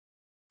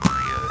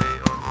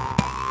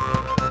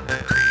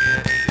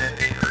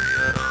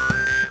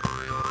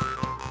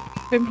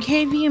From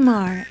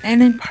KVMR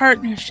and in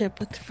partnership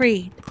with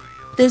Freed,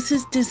 this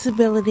is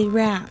Disability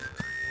Rap.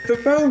 The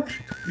vote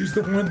is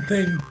the one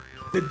thing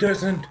that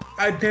doesn't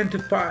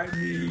identify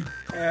me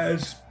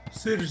as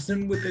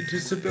citizen with a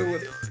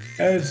disability,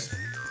 as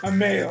a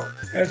male,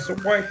 as a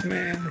white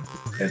man,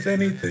 as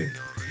anything.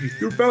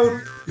 Your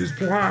vote is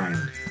blind.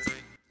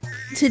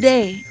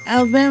 Today,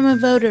 Alabama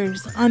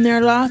voters on their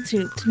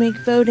lawsuit to make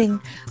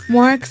voting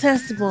more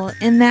accessible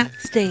in that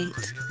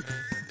state.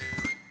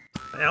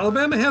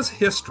 Alabama has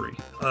history.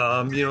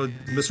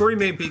 Missouri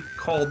may be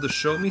called the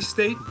show me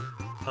state.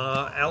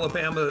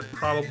 Alabama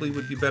probably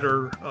would be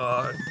better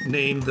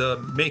named the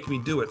make me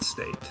do it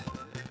state.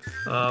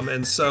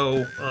 And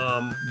so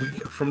we,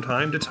 from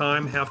time to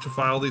time, have to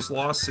file these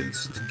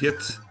lawsuits to get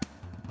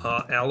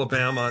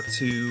Alabama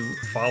to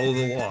follow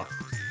the law.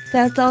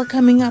 That's all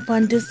coming up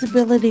on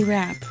Disability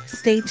Rap.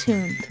 Stay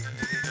tuned.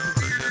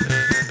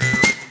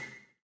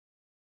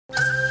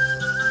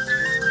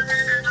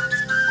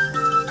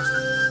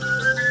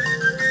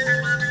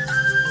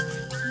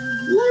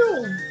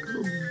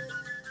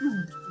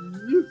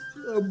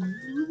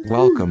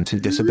 Welcome to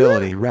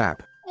Disability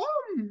Rap.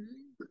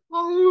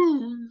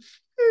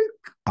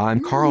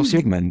 I'm Carl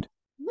Sigmund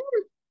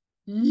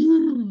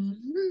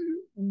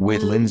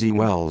with Lindsay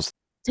Wells.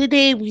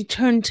 Today we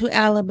turn to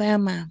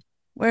Alabama,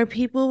 where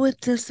people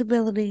with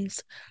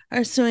disabilities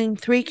are suing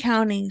 3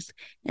 counties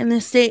in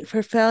the state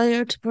for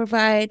failure to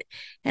provide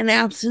an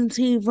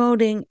absentee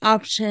voting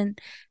option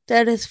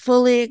that is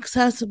fully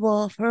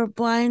accessible for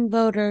blind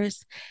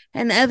voters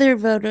and other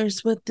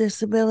voters with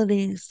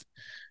disabilities.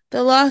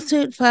 The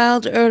lawsuit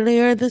filed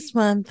earlier this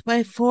month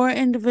by 4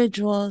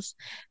 individuals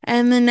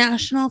and the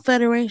National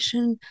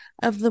Federation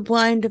of the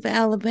Blind of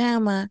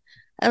Alabama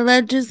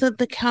alleges that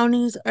the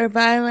counties are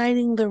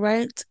violating the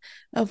rights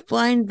of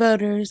blind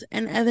voters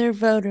and other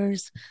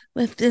voters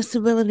with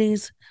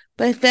disabilities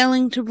by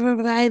failing to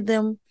provide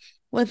them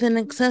with an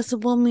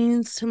accessible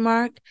means to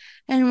mark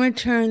and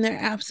return their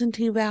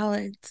absentee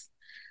ballots.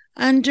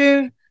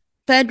 Under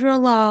federal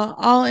law,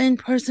 all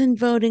in-person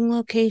voting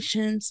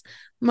locations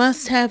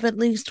must have at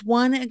least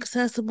one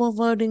accessible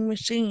voting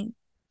machine.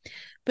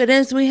 But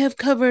as we have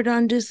covered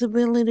on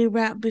Disability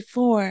Rap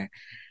before,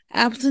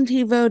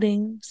 absentee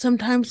voting,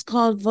 sometimes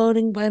called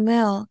voting by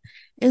mail,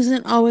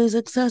 isn't always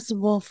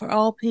accessible for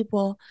all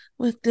people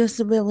with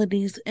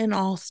disabilities in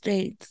all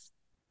states.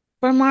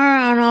 For more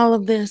on all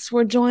of this,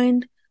 we're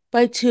joined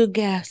by 2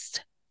 guests.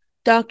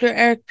 Dr.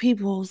 Eric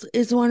Peebles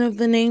is one of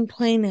the named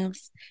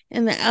plaintiffs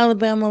in the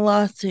Alabama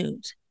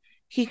lawsuit.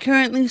 He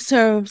currently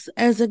serves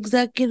as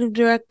Executive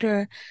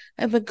Director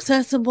of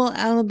Accessible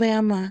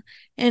Alabama,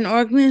 an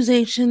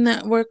organization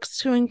that works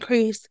to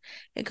increase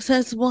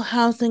accessible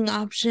housing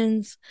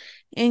options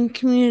in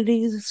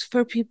communities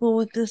for people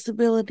with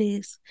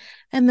disabilities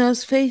and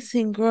those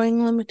facing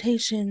growing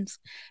limitations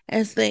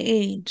as they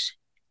age.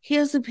 He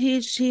has a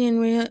PhD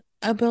in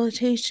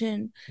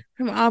rehabilitation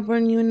from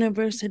Auburn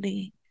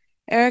University.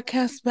 Eric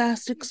has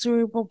spastic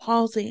cerebral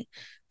palsy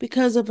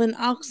because of an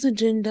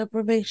oxygen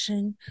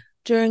deprivation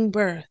during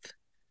birth.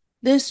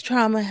 This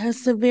trauma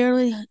has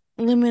severely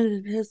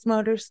limited his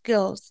motor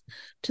skills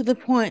to the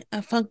point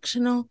of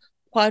functional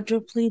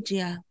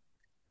quadriplegia.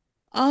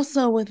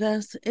 Also with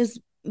us is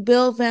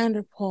Bill Van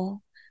Der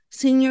Pol,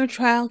 Senior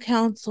Trial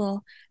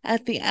Counsel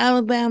at the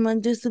Alabama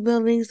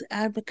Disabilities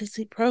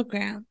Advocacy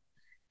Program.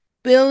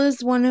 Bill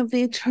is one of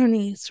the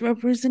attorneys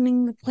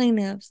representing the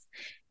plaintiffs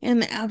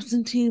in the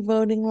absentee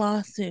voting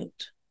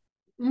lawsuit.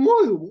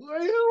 Well,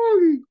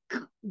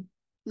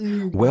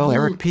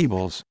 Eric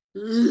Peebles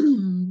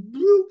and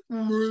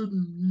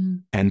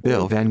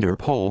Bill Van Der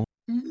Pol,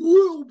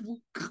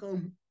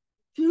 welcome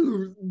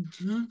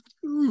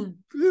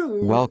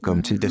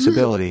to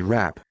Disability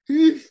Rap.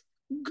 It's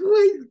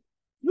great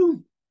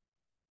to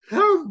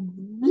have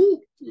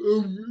both of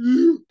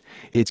you.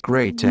 It's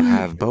great to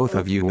have both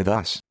of you with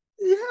us.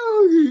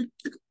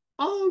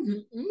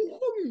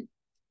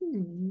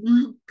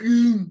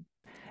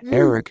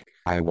 Eric,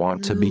 I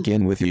want to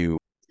begin with you.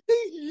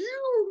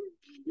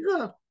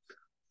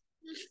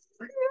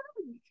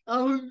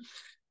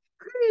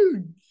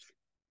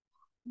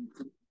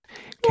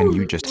 Can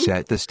you just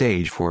set the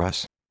stage for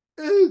us?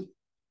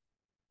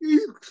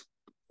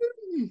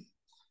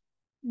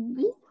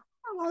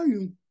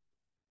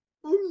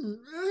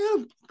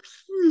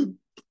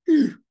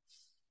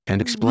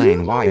 And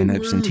explain why an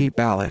absentee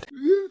ballot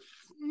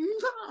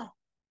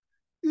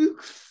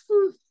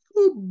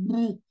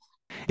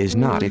is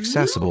not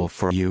accessible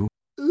for you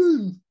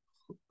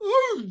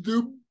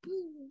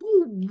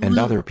and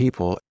other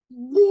people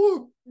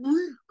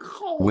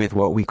with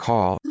what we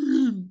call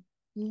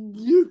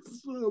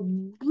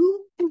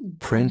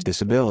print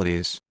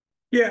disabilities.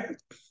 Yeah,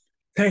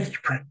 thank you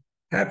for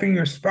having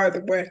us, by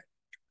the way.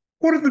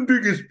 One of the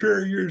biggest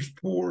barriers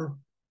for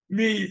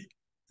me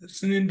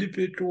as an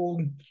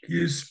individual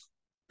is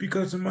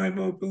because of my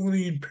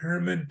mobility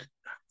impairment.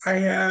 I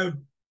have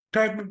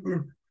type of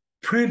a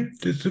print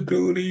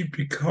disability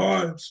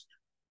because,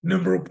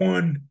 number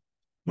one,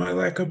 my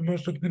lack of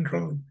muscle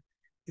control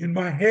in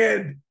my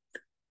head,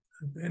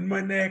 in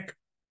my neck,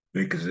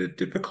 makes it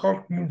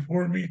difficult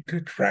for me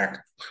to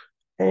track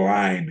a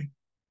line.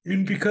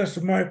 And because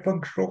of my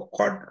functional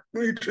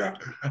quadriplegia,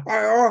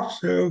 I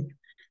also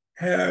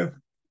have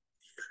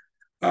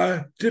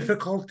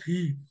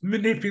difficulty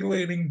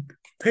manipulating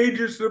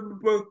pages of a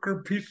book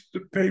or pieces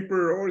of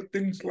paper or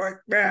things like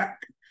that.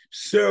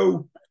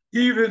 So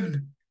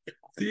even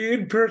the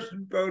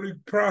in-person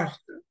voting process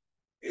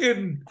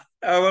in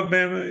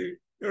Alabama,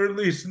 or at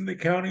least in the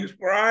counties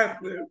where I've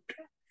lived,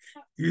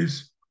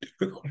 is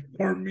difficult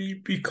for me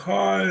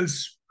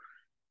because,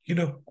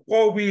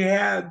 while we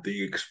have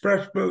the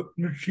express vote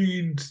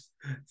machines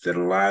that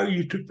allow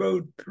you to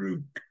vote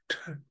through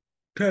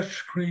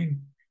touchscreen,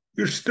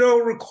 you're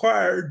still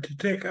required to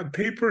take a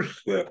paper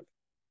slip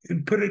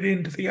and put it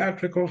into the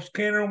optical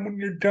scanner when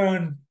you're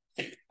done,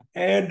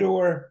 and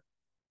or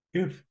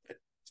if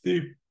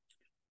the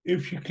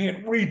if you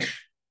can't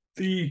reach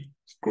the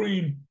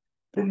screen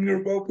from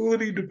your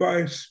mobility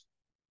device,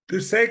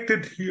 the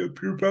sanctity of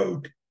your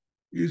vote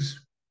is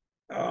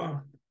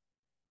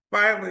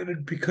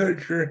violated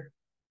because you're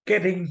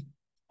getting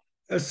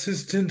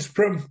assistance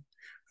from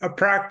a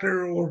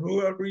proctor or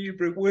whoever you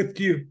bring with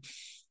you.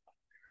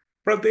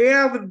 From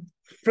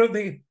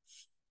the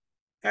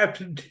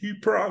absentee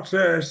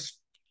process,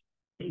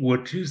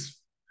 which is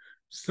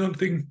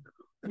something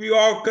we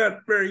all got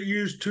very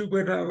used to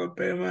in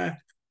Alabama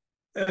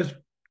as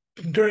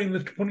during the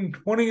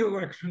 2020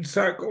 election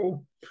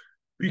cycle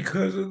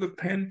because of the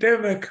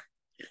pandemic.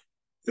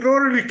 In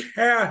order to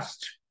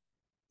cast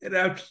an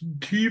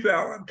absentee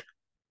ballot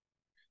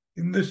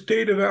in the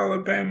state of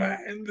Alabama,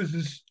 and this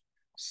is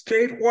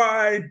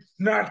statewide,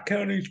 not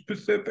county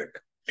specific,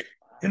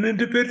 an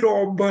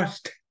individual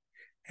must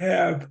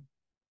have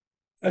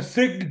a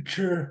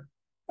signature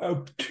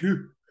of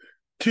two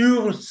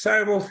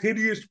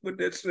simultaneous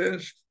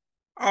witnesses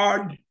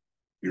on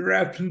your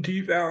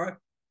absentee ballot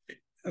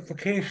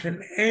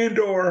application, and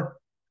or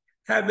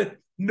have it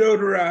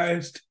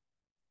notarized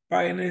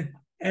by a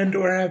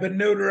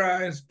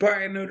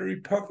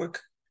notary public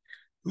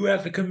who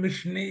has a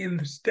commission in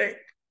the state.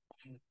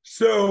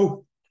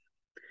 So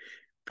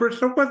for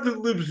someone that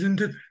lives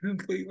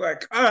independently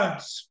like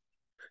us,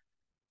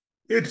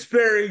 it's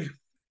very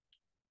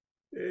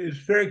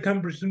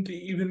cumbersome to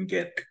even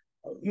get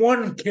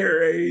one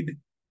care aid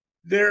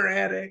there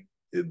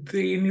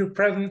in your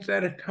presence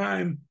at a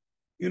time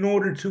in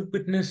order to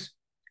witness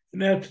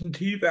an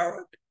absentee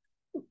ballot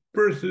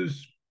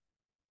versus,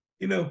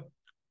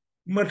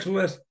 much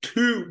less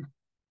two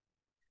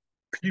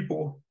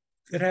people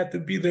that have to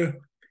be there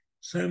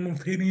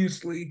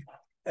simultaneously.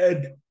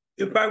 And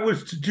if I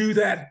was to do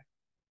that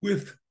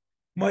with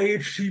my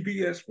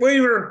HCBS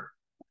waiver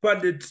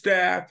funded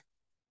staff,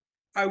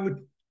 I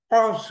would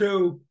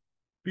also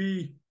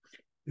be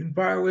in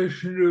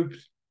violation of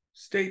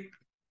state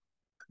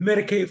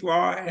Medicaid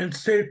law and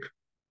state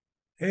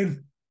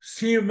and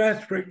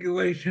CMS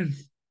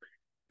regulations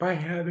by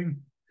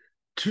having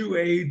two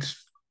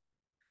aides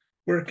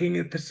working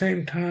at the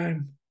same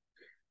time,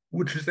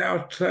 which is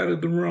outside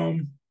of the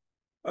realm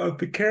of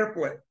the care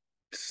plan.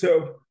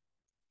 So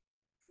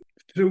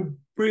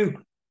really,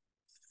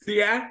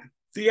 the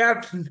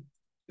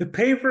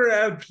paper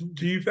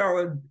absentee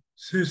ballot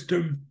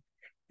system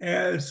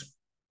as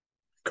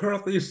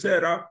currently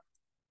set up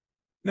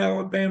in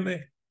Alabama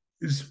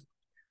is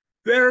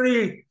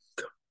very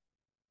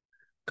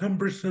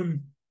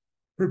cumbersome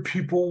for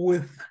people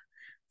with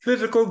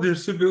physical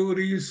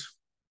disabilities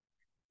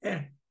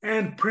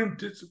and print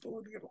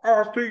disability.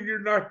 Also,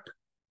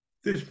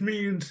 this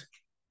means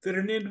that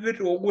an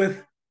individual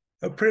with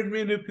a print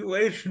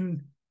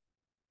manipulation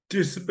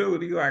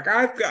disability like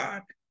I've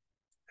got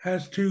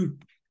has to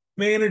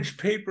manage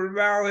paper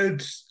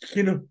ballots,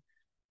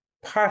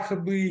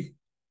 possibly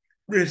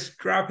risk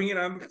dropping it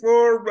on the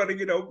floor, running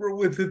it over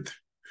with a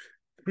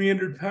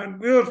 300-pound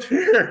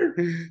wheelchair.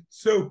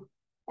 So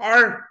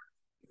our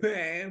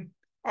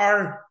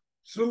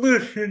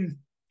solution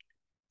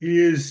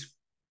is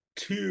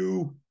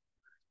to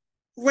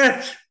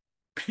let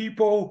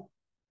people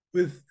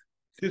with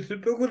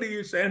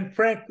disabilities, and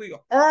frankly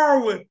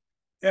all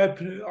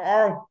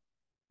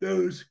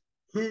those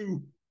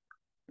who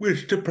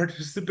wish to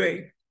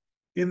participate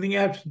in the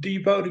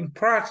absentee voting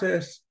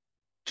process,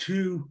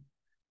 to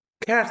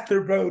cast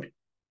their vote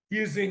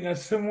using a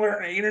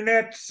similar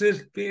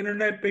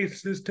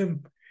internet-based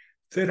system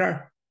that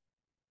our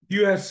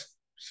U.S.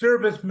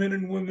 servicemen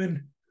and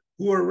women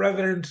who are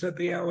residents of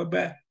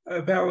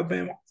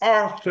Alabama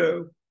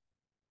also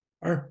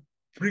are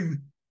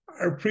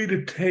free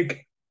to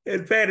take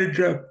advantage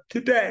of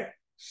today.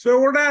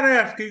 So we're not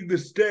asking the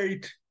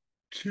state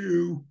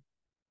to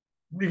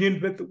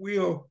reinvent the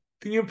wheel.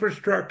 The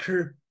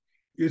infrastructure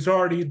is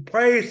already in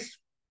place.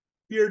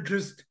 You're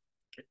just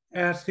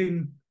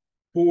asking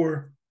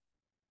for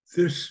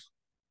this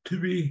to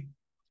be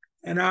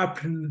an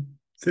option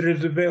that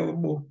is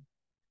available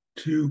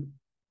to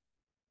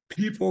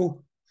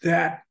people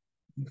that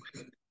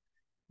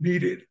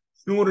need it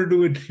in order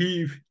to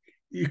achieve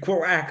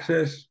equal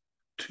access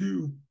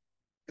to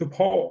the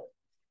poll.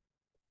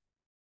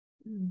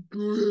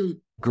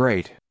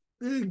 Great.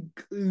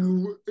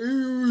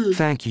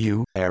 Thank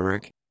you,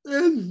 Eric.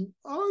 And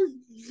I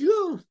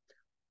just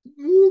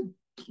want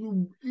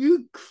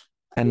to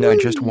And I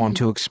just want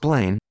to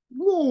explain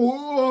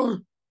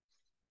more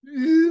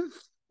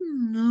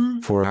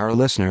for our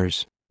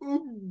listeners a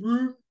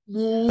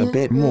a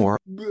bit more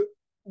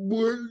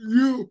what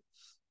you're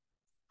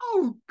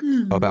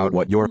talking about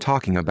what you're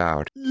talking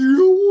about.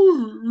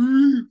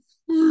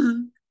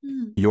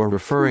 You're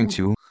referring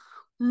to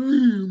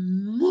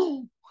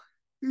remote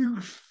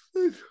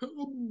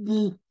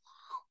accessible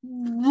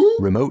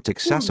remote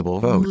accessible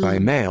vote by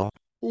mail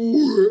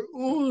or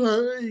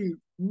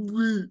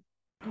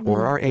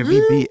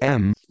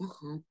RAVBM,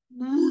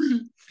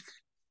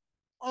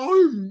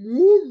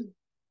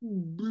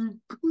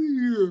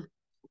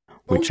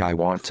 which I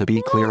want to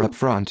be clear up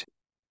front.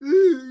 It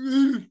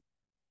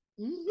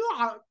is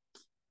not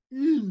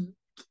internet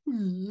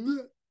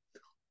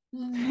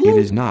It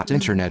is not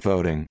internet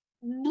voting.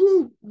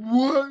 But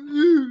what it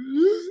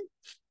is,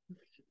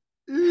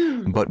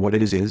 But what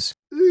it is it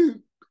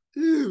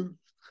is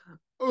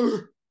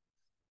a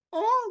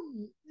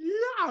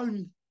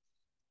online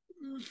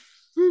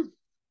system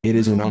it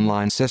is an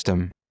online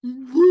system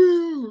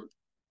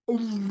where a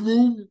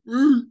voter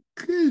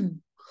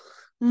can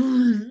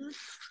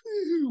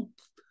receive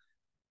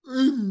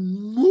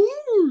and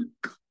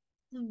mark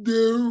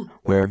their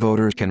where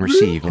voters can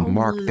receive and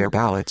mark their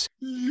ballots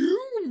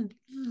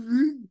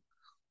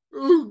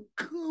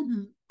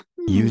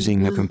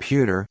using a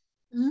computer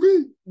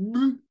with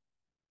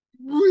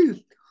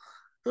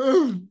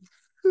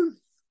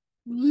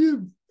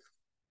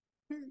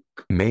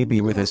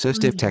maybe with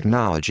assistive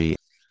technology,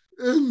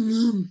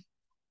 and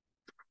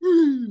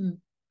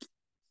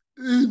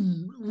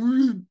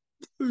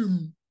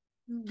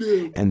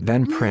and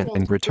then print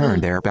and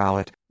return their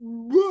ballot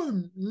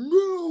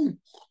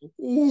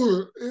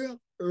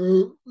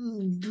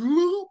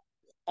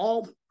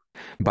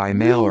by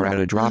mail or at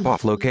a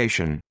drop-off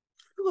location.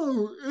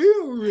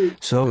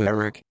 So,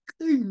 Eric,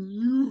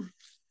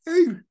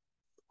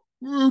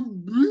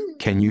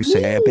 can you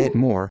say a bit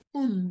more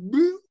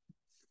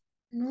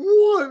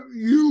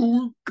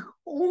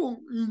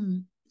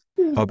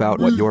about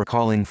what you're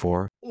calling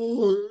for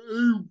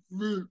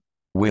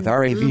with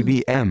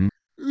RAVBM?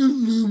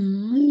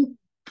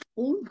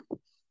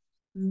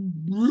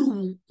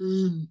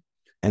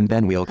 And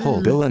then we'll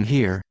pull Bill in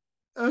here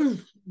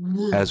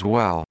as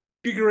well.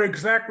 You're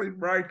exactly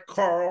right,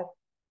 Carl.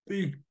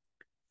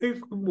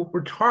 What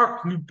we're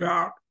talking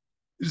about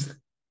is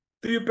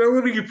the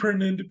ability for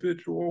an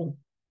individual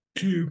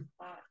to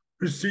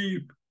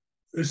receive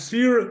a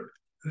secure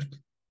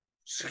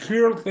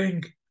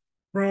link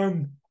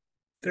from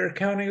their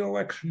county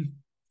election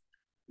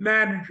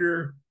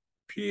manager,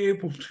 be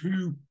able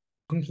to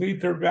complete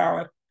their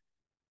ballot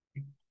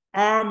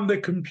on the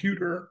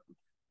computer,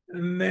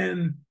 and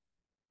then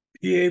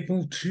be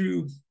able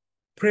to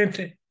print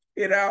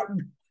it out.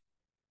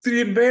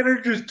 The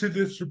advantages to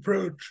this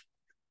approach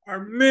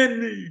are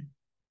many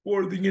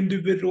for the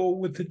individual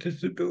with a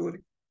disability.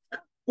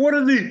 One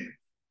of the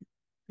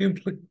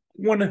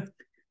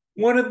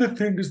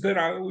things that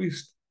I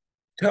always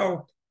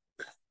tell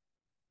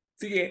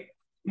the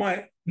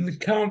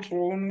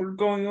counsel when we're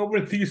going over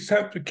these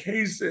types of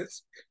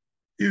cases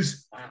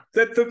is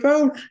that the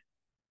vote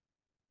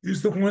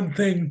is the one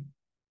thing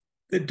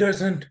that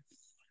doesn't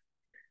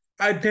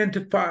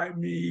identify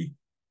me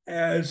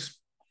as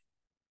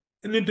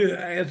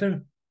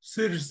a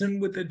citizen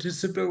with a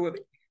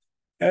disability,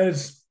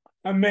 as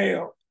a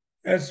male,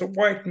 as a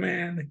white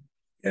man,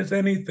 as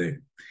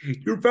anything.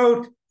 Your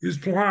vote is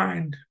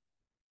blind.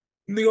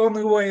 And the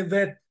only way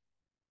that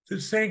the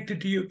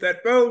sanctity of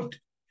that vote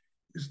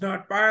is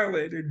not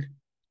violated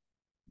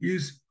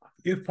is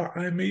if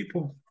I'm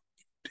able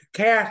to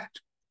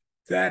cast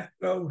that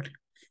vote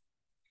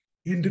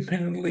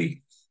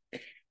independently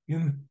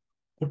in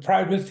the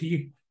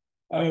privacy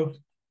of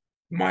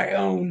my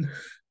own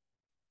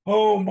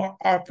home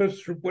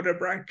office or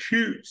whatever I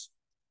choose.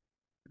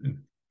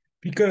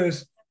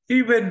 Because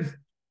even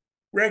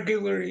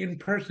regular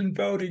in-person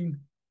voting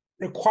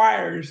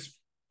requires,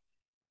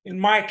 in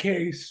my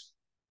case,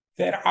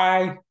 that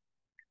I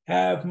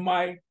have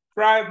my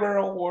driver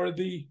or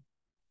the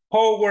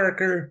poll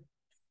worker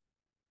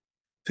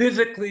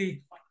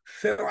physically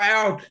fill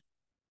out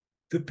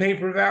the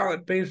paper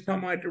ballot based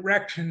on my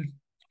direction.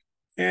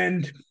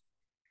 And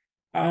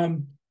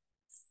the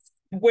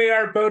way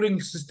our voting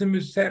system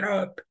is set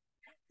up,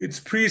 it's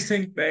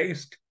precinct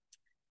based,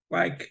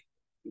 like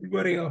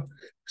everybody else.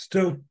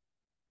 So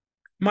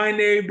my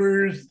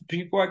neighbors, the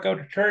people I go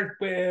to church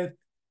with,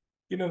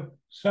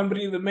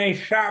 somebody that may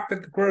shop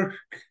at the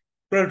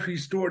grocery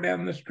store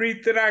down the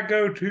street that I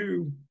go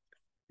to,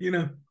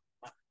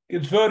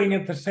 is voting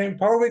at the same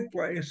polling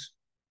place,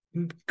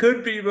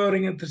 could be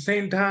voting at the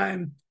same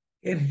time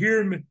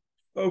and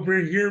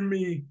overhear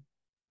me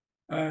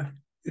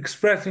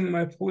expressing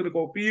my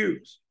political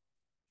views.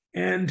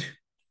 And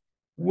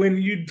when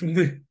you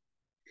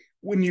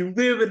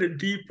live in a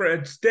deep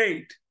red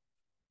state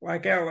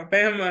like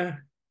Alabama,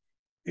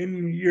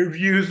 and your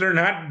views are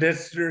not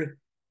necessarily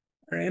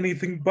or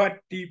anything but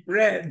deep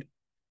red,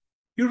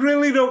 you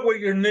really don't want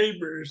your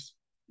neighbors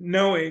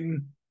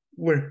knowing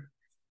where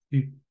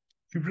you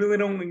really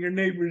don't want your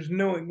neighbors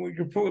knowing what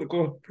your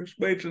political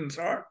persuasions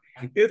are.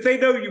 If they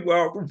know you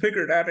well, they'll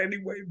figure it out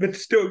anyway. But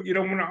still, you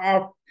don't want to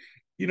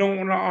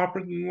offer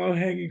them low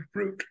hanging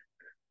fruit.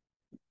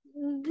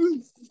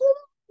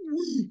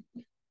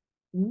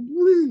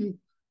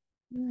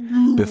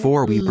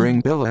 Before we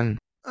bring Bill in,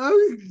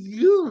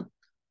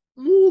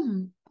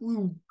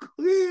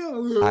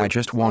 I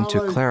just want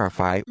to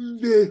clarify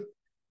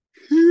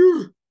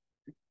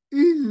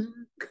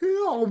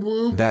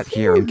that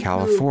here in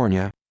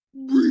California,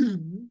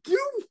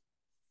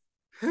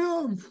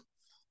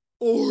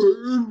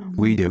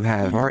 we do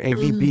have our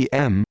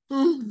AVBM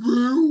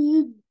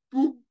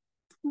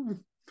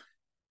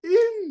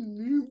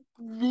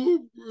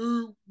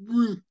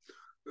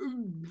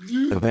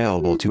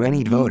available to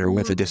any voter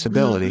with a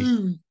disability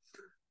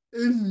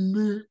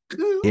in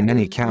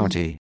any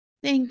county.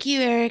 Thank you,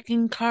 Eric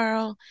and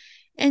Carl.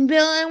 And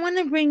Bill, I want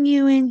to bring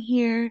you in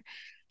here.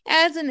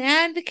 As an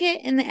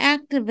advocate and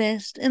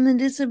activist in the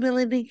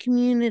disability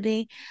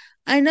community,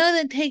 I know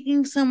that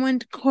taking someone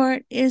to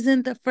court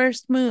isn't the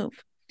first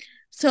move.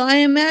 So I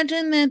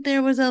imagine that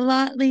there was a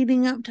lot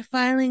leading up to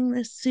filing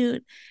this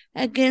suit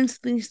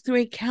against these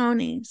 3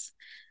 counties.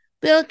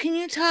 Bill, can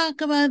you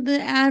talk about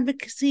the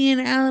advocacy in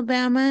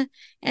Alabama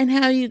and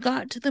how you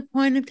got to the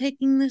point of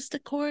taking this to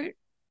court?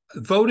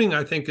 Voting,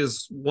 I think,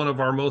 is one of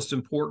our most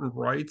important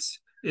rights.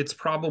 It's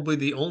probably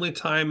the only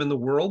time in the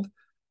world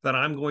that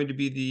I'm going to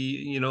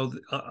be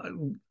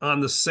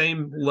on the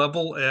same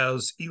level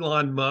as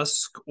Elon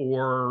Musk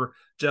or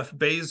Jeff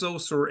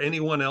Bezos or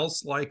anyone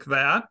else like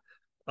that.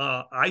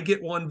 I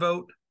get one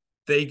vote,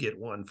 they get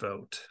one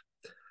vote.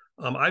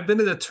 I've been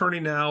an attorney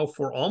now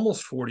for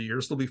almost 40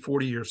 years. It'll be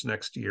 40 years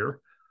next year.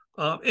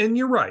 And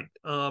you're right.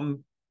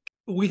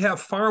 We have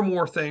far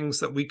more things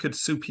that we could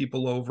sue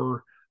people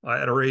over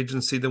at our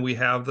agency than we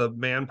have the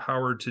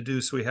manpower to do.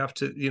 So we have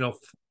to,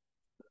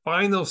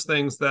 find those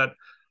things that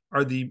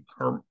are the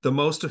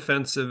most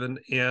offensive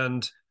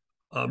and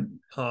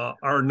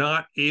are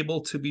not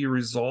able to be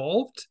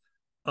resolved.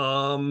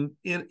 In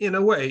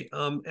a way,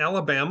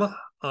 Alabama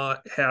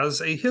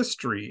has a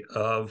history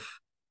of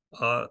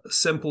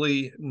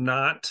simply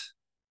not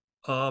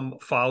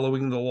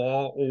following the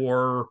law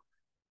or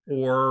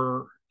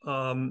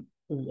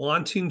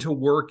wanting to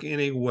work in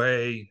a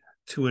way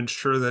to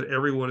ensure that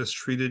everyone is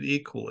treated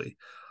equally.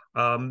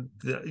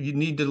 You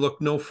need to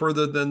look no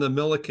further than the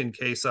Milliken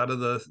case out of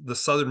the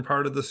southern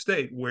part of the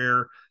state,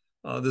 where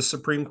the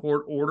Supreme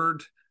Court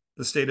ordered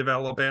the state of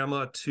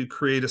Alabama to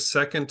create a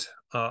second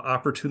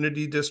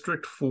opportunity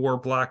district for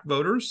Black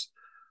voters.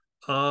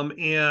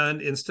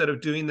 And instead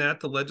of doing that,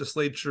 the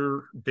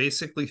legislature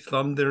basically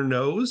thumbed their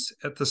nose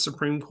at the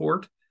Supreme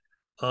Court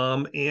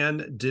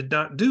and did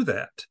not do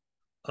that,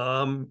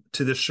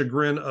 to the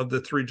chagrin of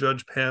the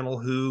 3-judge panel,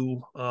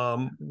 who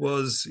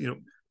was,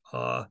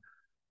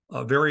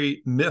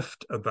 very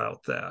miffed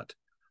about that.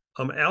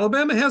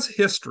 Alabama has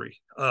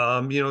history.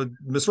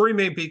 Missouri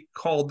may be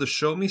called the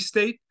show me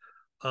state.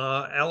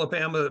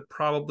 Alabama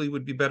probably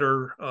would be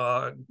better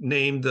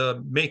named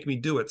the make me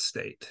do it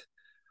state.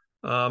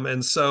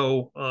 And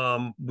so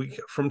we,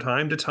 from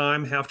time to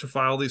time, have to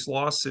file these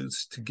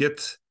lawsuits to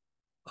get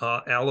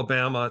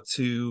Alabama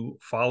to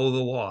follow the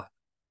law.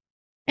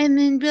 And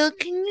then, Bill,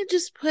 can you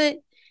just put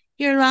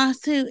your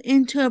lawsuit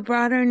into a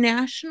broader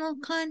national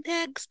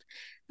context?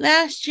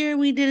 Last year,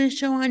 we did a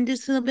show on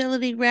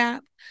Disability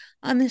Wrap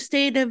on the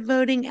state of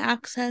voting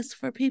access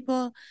for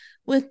people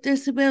with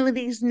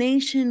disabilities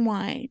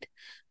nationwide.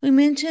 We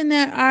mentioned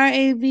that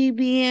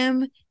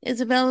RAVBM is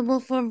available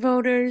for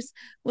voters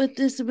with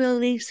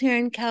disabilities here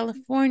in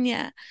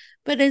California,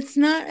 but it's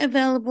not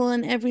available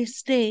in every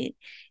state,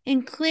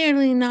 and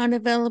clearly not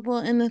available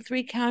in the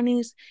 3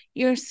 counties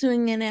you're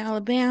suing in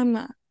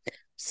Alabama.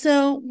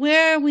 So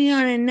where are we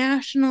on a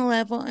national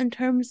level in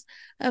terms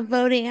of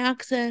voting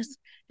access,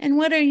 and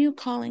what are you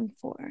calling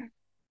for?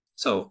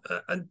 So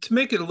to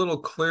make it a little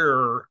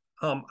clearer,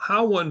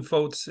 how one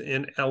votes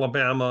in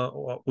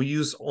Alabama, we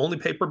use only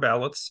paper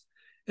ballots.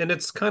 And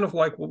it's kind of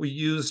like what we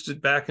used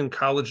back in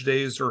college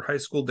days or high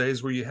school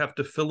days, where you have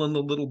to fill in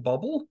the little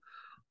bubble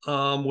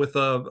with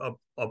a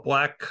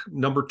black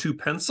number 2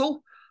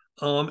 pencil.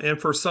 And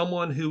for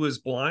someone who is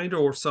blind,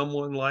 or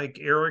someone like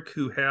Eric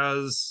who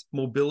has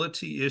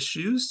mobility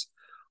issues,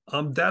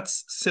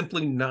 that's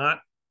simply not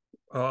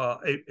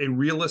a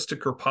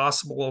realistic or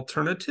possible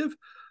alternative.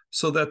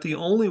 So that the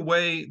only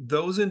way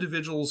those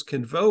individuals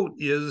can vote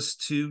is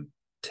to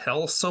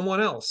tell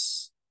someone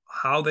else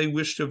how they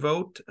wish to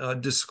vote,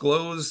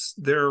 disclose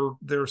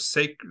their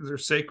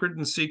sacred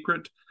and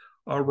secret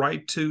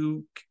right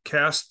to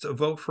cast a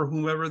vote for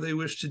whomever they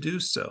wish to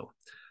do so.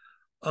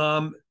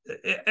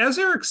 As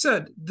Eric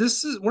said,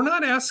 we're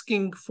not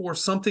asking for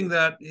something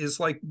that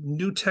is like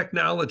new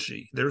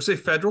technology. There's a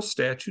federal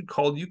statute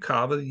called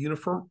UCAVA, the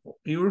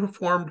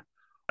Uniform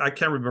I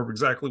can't remember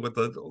exactly what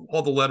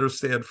all the letters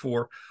stand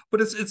for,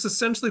 but it's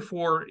essentially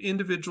for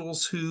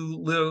individuals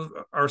who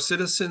are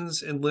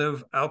citizens and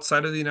live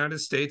outside of the United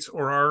States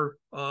or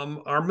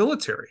are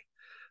military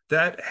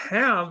that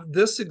have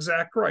this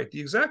exact right, the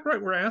exact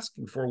right we're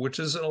asking for, which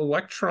is an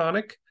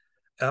electronic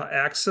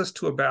access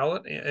to a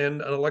ballot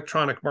and an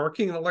electronic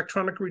marking and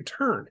electronic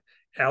return.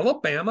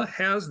 Alabama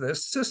has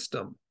this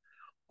system.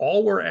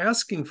 All we're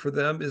asking for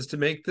them is to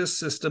make this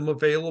system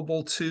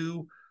available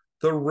to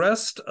the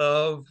rest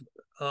of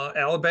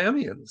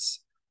Alabamians.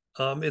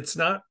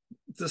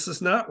 This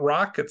is not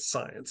rocket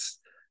science.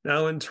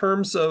 Now, in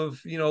terms of,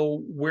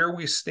 where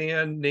we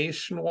stand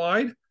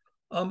nationwide,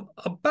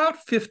 about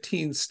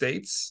 15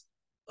 states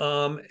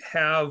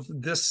have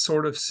this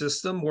sort of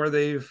system where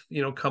they've,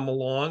 come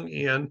along,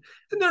 and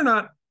they're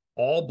not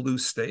all blue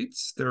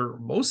states. They're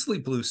mostly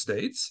blue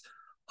states.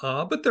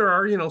 But there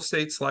are,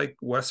 states like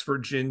West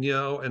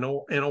Virginia and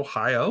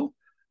Ohio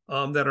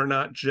that are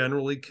not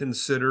generally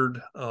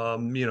considered,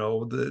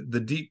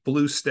 the deep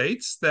blue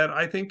states that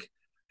I think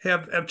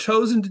have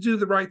chosen to do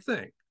the right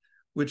thing,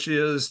 which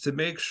is to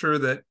make sure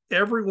that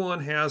everyone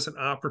has an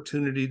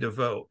opportunity to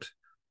vote.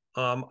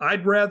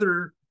 I'd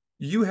rather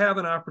you have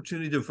an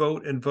opportunity to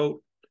vote and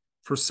vote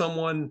for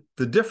someone,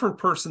 the different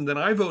person than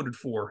I voted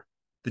for,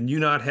 than you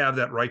not have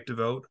that right to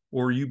vote,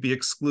 or you be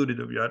excluded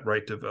of that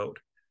right to vote.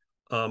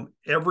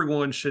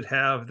 Everyone should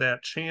have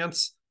that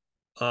chance.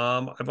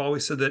 I've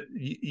always said that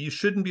you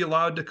shouldn't be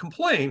allowed to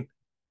complain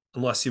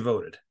unless you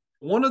voted.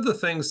 One of the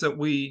things that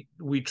we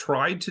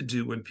tried to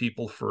do in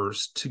People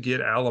First to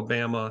get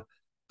Alabama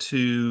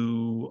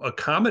to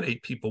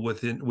accommodate people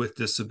with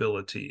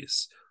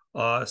disabilities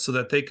so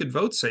that they could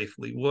vote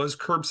safely was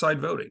curbside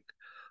voting.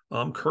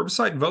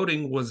 Curbside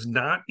voting was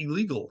not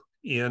illegal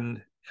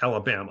in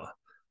Alabama.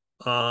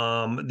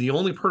 The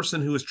only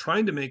person who was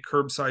trying to make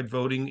curbside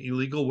voting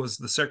illegal was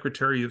the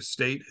Secretary of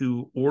State,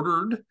 who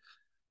ordered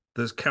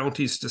the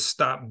counties to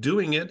stop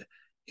doing it.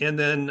 And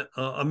then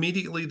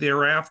immediately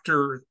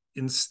thereafter,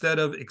 instead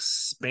of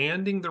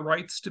expanding the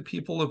rights to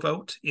people to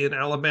vote in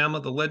Alabama,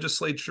 the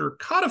legislature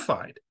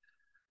codified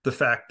the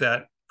fact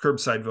that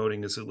curbside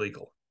voting is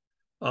illegal.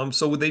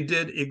 So they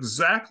did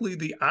exactly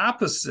the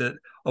opposite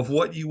of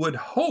what you would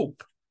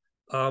hope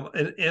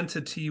an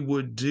entity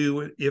would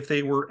do if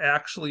they were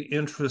actually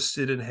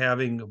interested in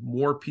having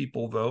more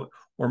people vote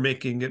or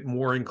making it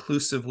more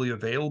inclusively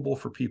available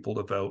for people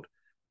to vote.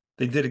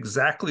 They did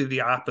exactly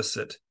the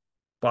opposite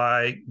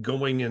by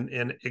going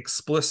and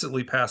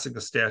explicitly passing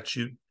a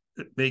statute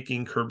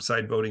making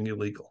curbside voting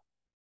illegal.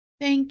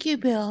 Thank you,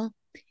 Bill.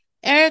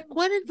 Eric,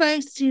 what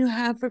advice do you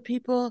have for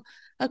people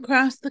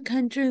across the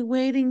country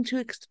waiting to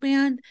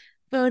expand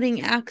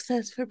voting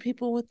access for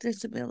people with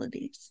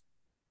disabilities?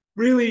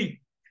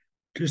 Really,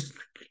 just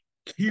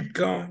keep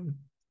going,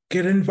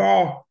 get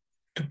involved.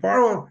 To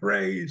borrow a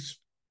phrase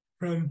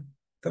from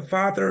the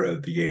father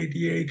of the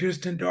ADA,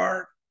 Justin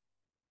Dart,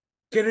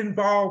 get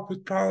involved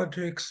with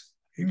politics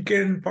and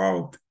get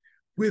involved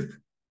with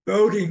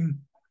voting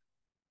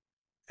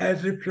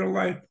as if your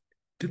life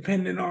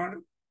depended on it,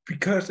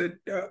 because it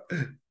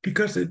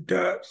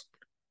does.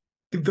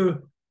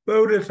 The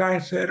vote, as I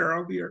said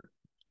earlier,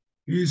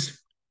 is,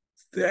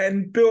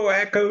 and Bill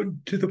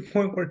echoed to the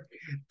point where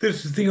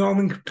this is the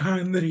only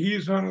time that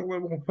he's on a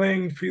level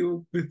playing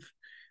field with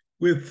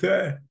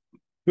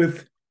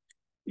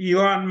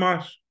Elon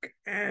Musk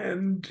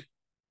and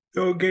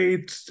Bill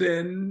Gates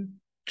and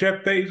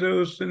Jeff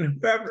Bezos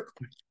and whoever.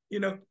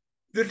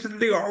 This is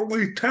the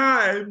only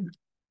time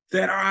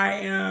that I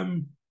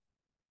am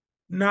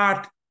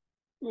not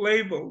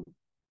labeled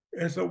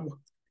as a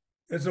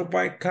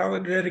white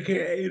college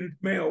educated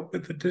male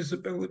with a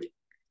disability.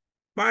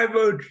 My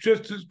vote's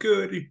just as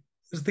good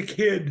as the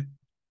kid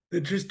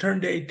that just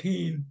turned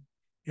 18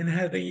 and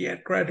hasn't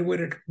yet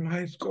graduated from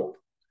high school.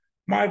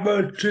 My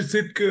vote's just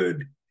as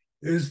good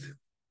as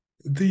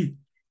the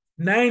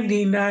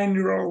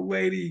 99-year-old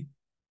lady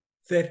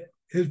that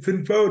has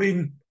been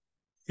voting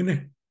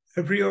in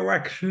every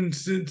election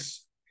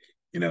since,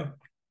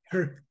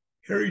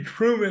 Harry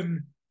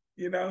Truman.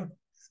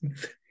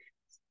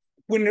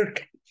 When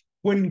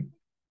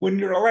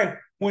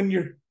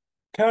your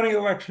county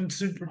election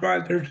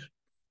supervisors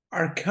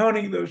are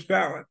counting those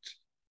ballots,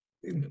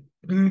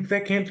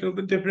 they can't tell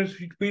the difference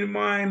between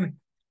mine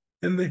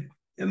and the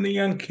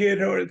young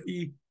kid or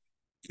the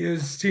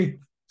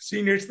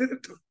senior citizen.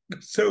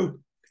 So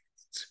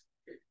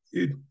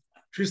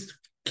just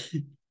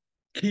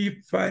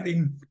keep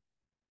fighting.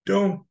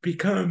 Don't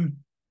become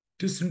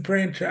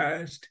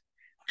disenfranchised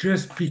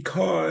just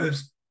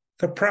because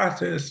the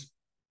process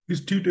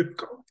is too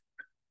difficult.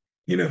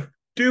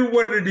 Do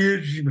what it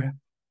is you have.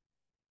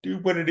 Do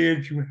what it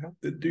is you have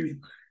to do.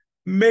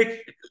 Make,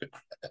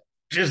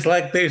 just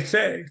like they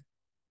say,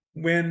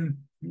 when,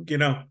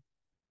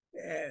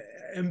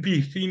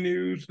 NBC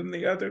News and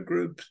the other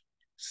groups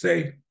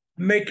say,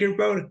 make your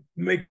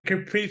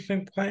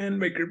precinct plan,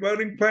 make your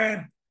voting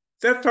plan.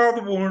 That's all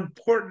the more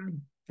important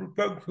for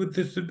folks with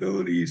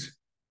disabilities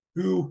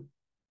who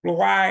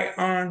rely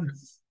on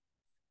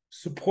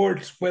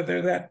supports,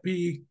 whether that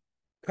be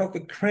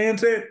public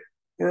transit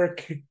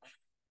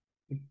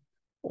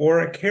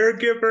or a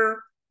caregiver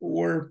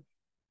or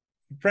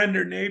friend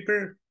or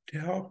neighbor to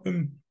help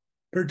them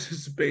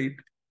participate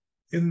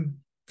in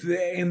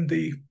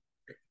the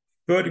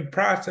voting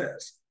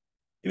process.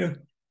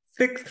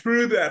 Think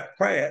through that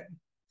plan.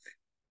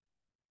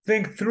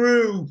 Think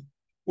through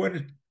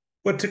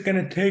what's it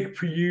going to take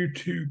for you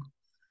to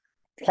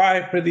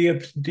apply for the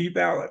absentee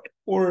ballot,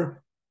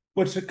 or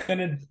what's it going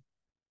to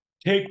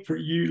take for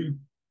you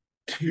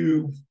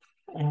to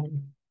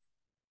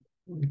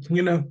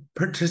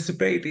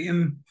participate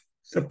in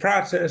the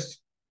process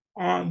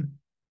on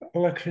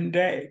election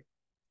day.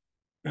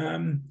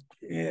 As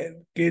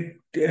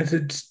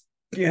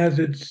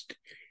it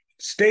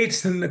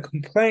states in the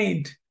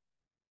complaint,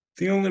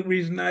 the only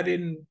reason I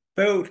didn't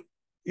vote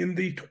in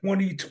the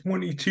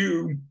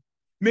 2022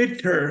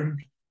 midterm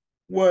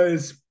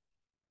was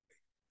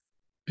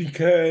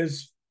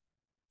because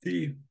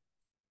the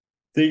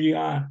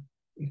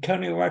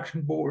county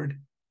election board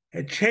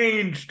had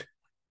changed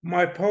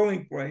my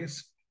polling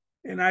place,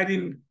 and I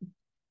didn't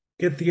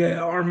get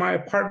my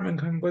apartment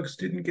complex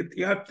didn't get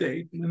the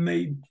update when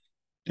they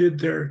did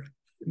their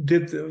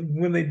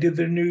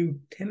new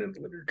tenant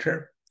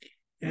literature.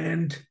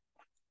 And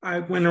I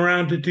went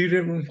around to 2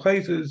 different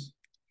places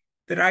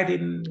that I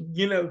didn't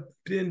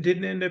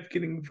end up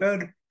getting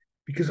voted,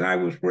 because I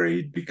was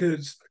worried,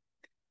 because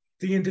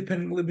the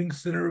Independent Living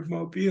Center of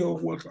Mobile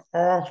was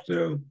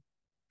also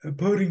a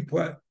polling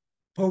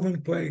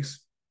place,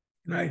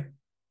 and I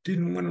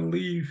didn't want to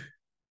leave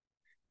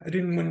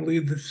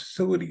the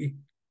facility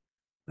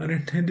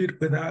unattended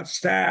without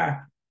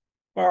staff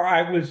while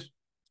I was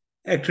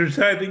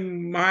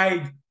exercising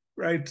my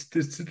rights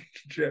to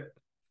citizenship.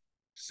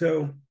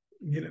 So,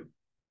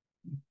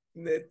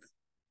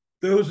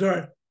 those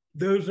are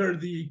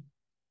the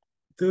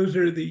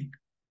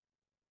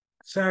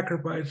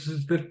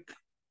sacrifices that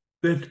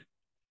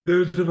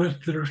those of us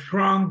that are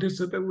strong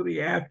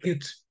disability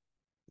advocates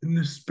in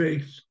this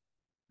space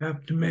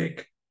have to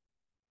make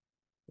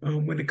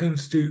when it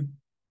comes to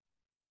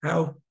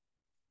how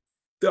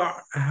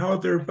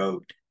their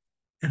vote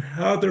and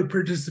how their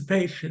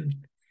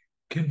participation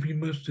can be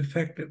most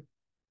effective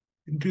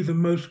and do the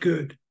most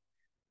good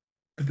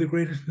for the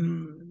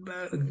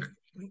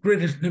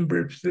greatest number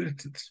of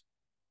citizens.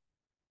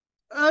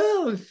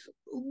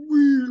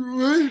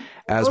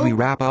 As we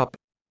wrap up,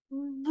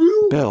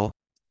 Bill,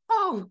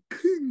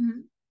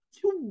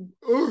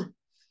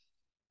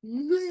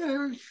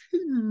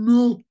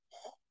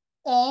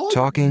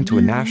 talking to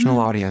a national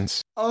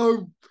audience,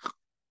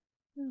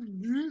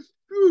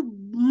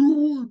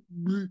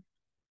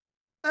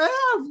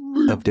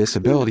 of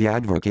disability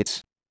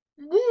advocates,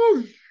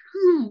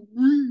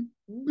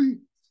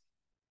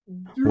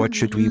 what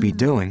should we be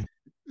doing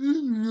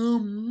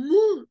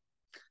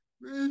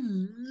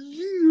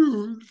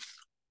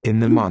in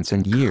the months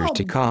and years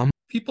to come?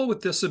 People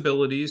with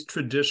disabilities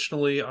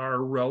traditionally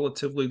are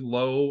relatively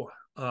low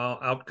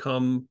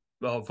outcome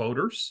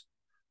voters.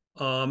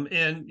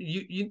 And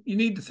you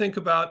need to think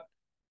about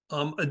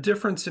a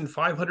difference in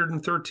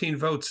 513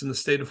 votes in the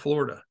state of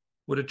Florida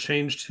would have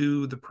changed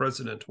who the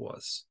president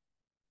was.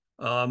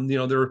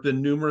 There have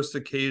been numerous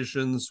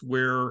occasions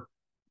where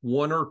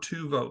 1 or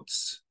 2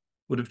 votes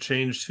would have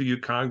changed who your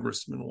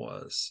congressman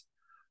was.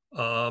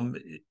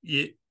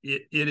 It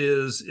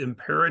is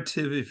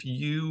imperative, if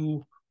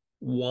you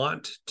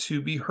want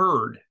to be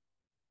heard,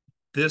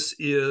 this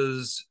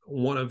is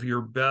one of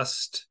your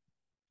best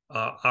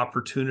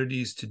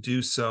opportunities to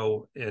do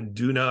so, and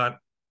do not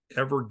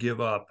ever give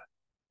up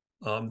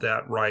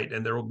that right.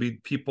 And there will be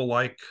people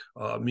like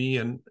me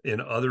and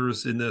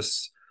others in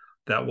this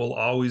that will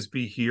always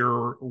be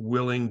here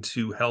willing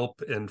to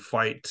help and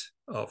fight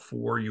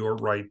for your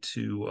right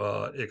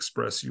to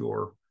express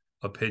your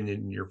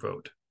opinion and your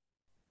vote.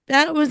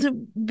 That was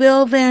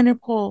Bill Van Der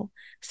Pol,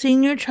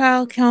 Senior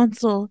Trial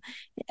Counsel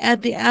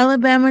at the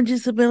Alabama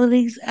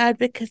Disabilities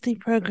Advocacy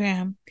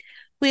Program.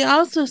 We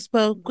also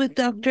spoke with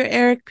Dr.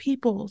 Eric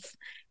Peebles,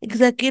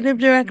 Executive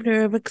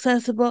Director of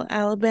Accessible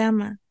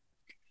Alabama.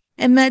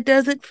 And that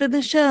does it for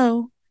the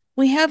show.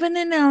 We have an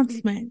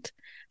announcement,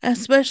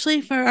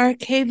 especially for our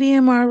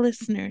KVMR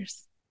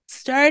listeners.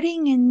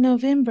 Starting in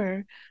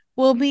November,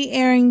 we'll be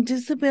airing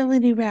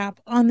Disability Wrap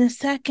on the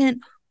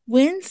second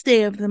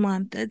Wednesday of the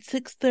month at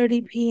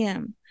 6:30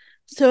 p.m.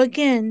 So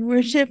again,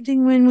 we're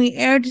shifting when we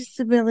air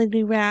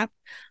Disability Wrap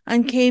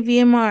on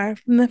KVMR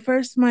from the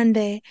first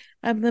Monday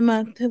of the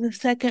month to the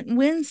second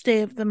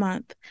Wednesday of the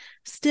month,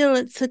 still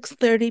at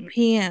 6:30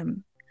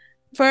 p.m.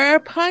 For our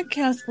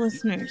podcast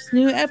listeners,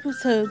 new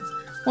episodes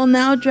will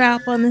now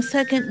drop on the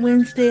second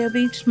Wednesday of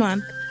each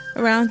month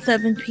around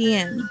 7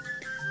 p.m.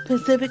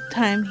 Pacific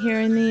Time here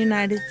in the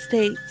United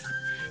States.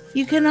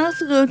 You can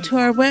also go to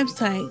our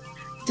website,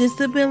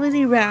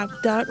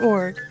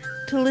 disabilitywrap.org,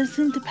 to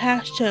listen to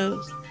past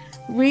shows,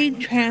 read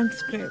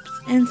transcripts,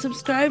 and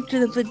subscribe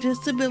to the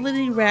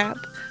Disability Wrap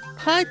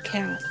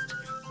podcast.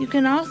 You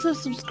can also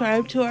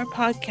subscribe to our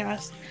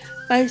podcast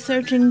by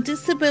searching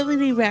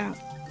Disability Wrap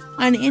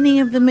on any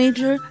of the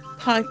major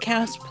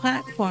podcast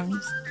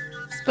platforms.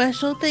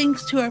 Special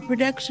thanks to our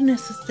production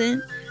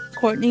assistant,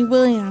 Courtney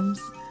Williams.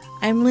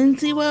 I'm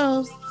Lindsay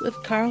Wells with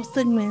Carl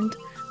Sigmund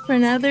for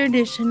another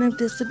edition of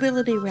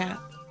Disability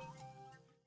Wrap.